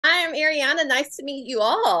I'm Ariana. Nice to meet you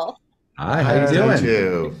all. Hi, how you Hi, doing?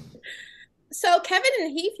 too. So, Kevin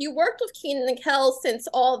and Heath, you worked with Kenan and Kel since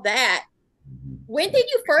all that. When did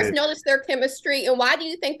you first notice their chemistry, and why do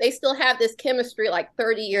you think they still have this chemistry like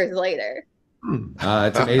 30 years later?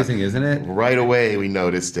 It's amazing, isn't it? Right away, we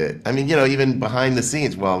noticed it. I mean, even behind the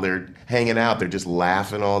scenes while they're hanging out, they're just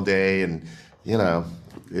laughing all day, and you know,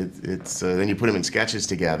 it's then you put them in sketches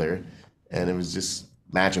together, and it was just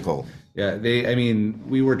magical. Yeah, I mean,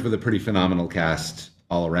 we worked with a pretty phenomenal cast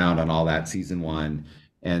all around on all that season one,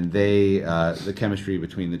 and the chemistry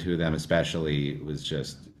between the two of them especially was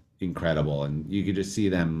just incredible, and you could just see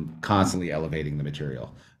them constantly elevating the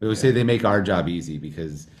material. I would say they make our job easy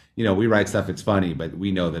because, we write stuff, it's funny, but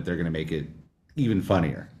we know that they're going to make it even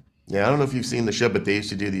funnier. Yeah, I don't know if you've seen the show, but they used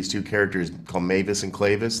to do these two characters called Mavis and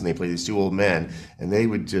Clavis, and they play these two old men, and they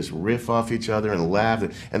would just riff off each other and laugh,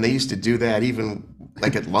 and they used to do that even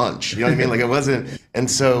like at lunch. You know what I mean? Like it wasn't, and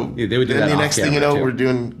so Yeah, they would do then that the off next thing you camera know, too. we're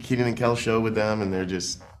doing Kenan and Kel show with them, and they're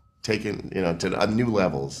just taking, to new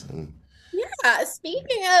levels. And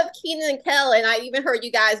Speaking of Kenan and Kel, and I even heard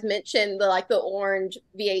you guys mention the orange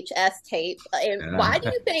VHS tape. And And, why do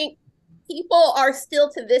you think people are still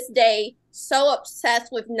to this day so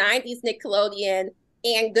obsessed with 90s Nickelodeon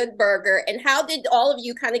and Good Burger? And how did all of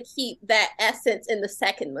you kind of keep that essence in the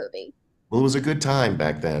second movie? well, it was a good time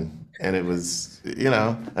back then, and it was,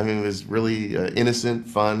 I mean, it was really innocent,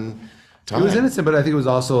 fun It was time. innocent, but I think it was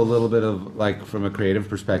also a little bit of, like, from a creative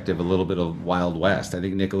perspective, a little bit of Wild West. I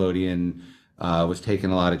think Nickelodeon was taking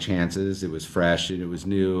a lot of chances. It was fresh and it was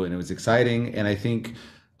new and it was exciting. And I think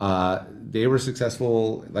they were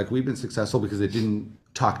successful, like we've been successful because they didn't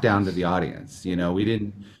talk down to the audience. We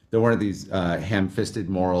didn't, there weren't these ham-fisted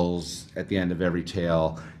morals at the end of every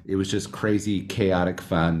tale. It was just crazy, chaotic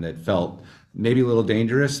fun that felt maybe a little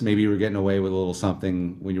dangerous. Maybe you were getting away with a little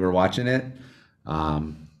something when you were watching it.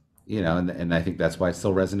 And I think that's why it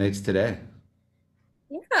still resonates today.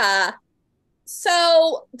 Yeah.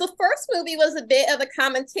 So the first movie was a bit of a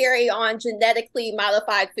commentary on genetically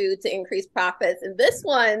modified food to increase profits, and this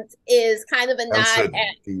one is kind of a Sounds nod so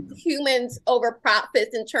deep. at humans over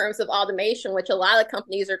profits in terms of automation, which a lot of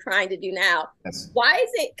companies are trying to do now. Yes. Why is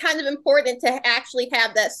it kind of important to actually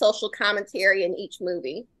have that social commentary in each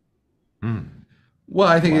movie? Well,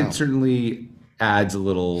 I think it Wow. certainly adds a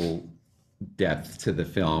little depth to the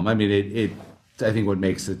film. I mean, I think what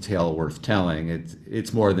makes the tale worth telling.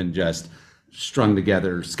 It's more than just strung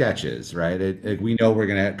together sketches, right? We know we're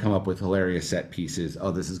gonna come up with hilarious set pieces.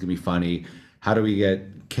 Oh, this is gonna be funny. How do we get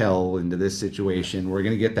Kel into this situation? We're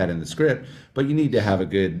gonna get that in the script, but you need to have a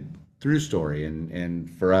good through story. And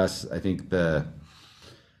for us, I think the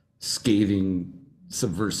scathing,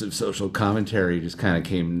 subversive social commentary just kind of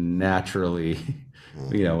came naturally,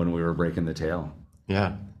 when we were breaking the tale.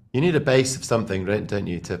 Yeah, you need a base of something, don't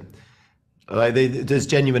you? To like, there's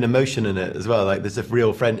genuine emotion in it as well. Like, there's a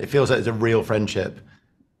real friend. It feels like there's a real friendship,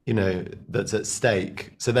 that's at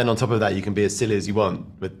stake. So then on top of that, you can be as silly as you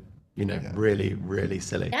want, but Yeah. really, really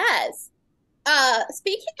silly. Yes.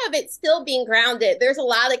 Speaking of it still being grounded, there's a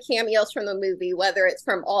lot of cameos from the movie, whether it's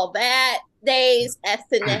from All That, Days,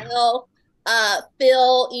 SNL,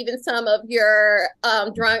 Phil, even some of your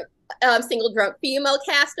drunk, single drunk female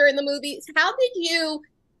caster in the movies. How did you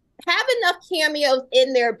have enough cameos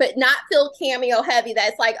in there, but not feel cameo heavy?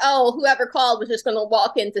 That's like, oh, whoever called was just going to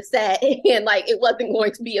walk into set and like it wasn't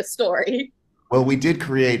going to be a story. Well, we did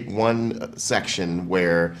create one section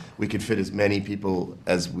where we could fit as many people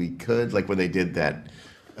as we could, like when they did that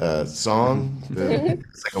song,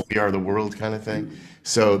 it's like a "We Are the World" kind of thing.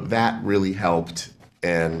 So that really helped,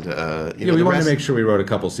 and Yeah, we the wanted to rest. make sure we wrote a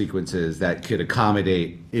couple sequences that could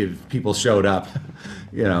accommodate if people showed up,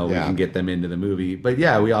 we Yeah. can get them into the movie. But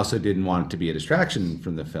yeah, we also didn't want it to be a distraction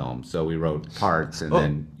from the film. So we wrote parts and Oh,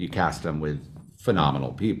 then you cast them with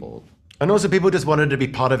phenomenal people. and also people just wanted to be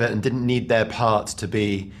part of it and didn't need their part to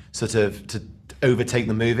be sort of to overtake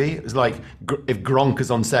the movie. It was like if Gronk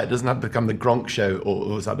is on set, it doesn't have to become the Gronk show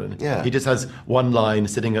all of a sudden. Yeah. He just has one line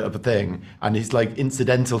sitting at a thing and he's like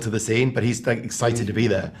incidental to the scene, but he's like excited to be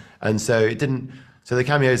there. And so it didn't, so the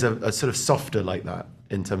cameos are sort of softer like that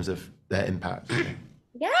in terms of their impact.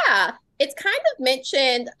 Yeah, it's kind of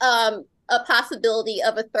mentioned a possibility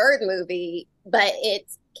of a third movie, but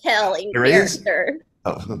it's Kel in There is. character.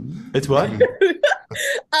 Oh. It's what?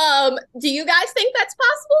 Do you guys think that's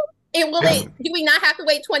possible? And will Yeah. it? Do we not have to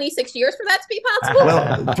wait 26 years for that to be possible?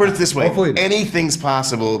 Well, put it this way: Hopefully. anything's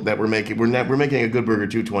possible that we're making. We're making a Good Burger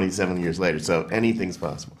 2 27 years later, so anything's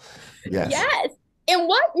possible. Yes. Yes. And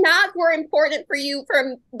what nods were important for you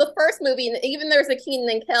from the first movie? And even there's a Kenan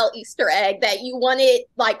and Kel Easter egg that you wanted,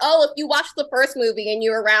 like, oh, if you watched the first movie and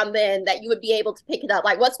you were around then, that you would be able to pick it up.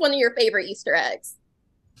 Like, what's one of your favorite Easter eggs?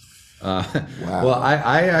 Wow. Well,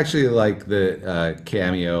 I actually like the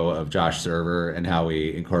cameo of Josh Server and how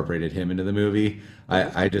we incorporated him into the movie.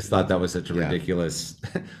 I just thought that was such a ridiculous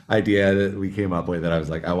idea that we came up with that I was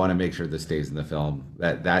like, I want to make sure this stays in the film.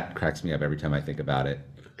 That cracks me up every time I think about it.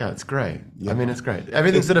 Yeah, it's great. I mean, it's great.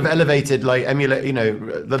 Everything's sort of elevated, like emulate. You know,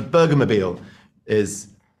 the Burgermobile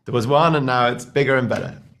there was one, and now it's bigger and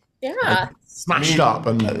better. Yeah. Smashed up,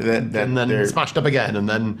 and then smashed up again, and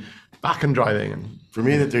then back and driving. And for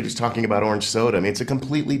me, that they're just talking about orange soda. I mean, it's a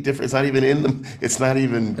completely different. It's not even in them. It's not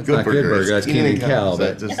even It's Good not Burger. Good Burger. It's Kenan and Kel.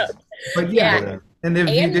 But Yeah. And if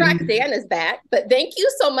you And didn't, Roxanne is back. But thank you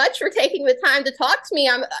so much for taking the time to talk to me.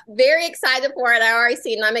 I'm very excited for it. I already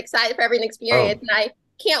seen it. I'm excited for every experience. And I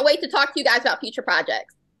can't wait to talk to you guys about future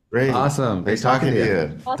projects. Great. awesome. Great talking to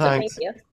you. Also, Thanks. thank you.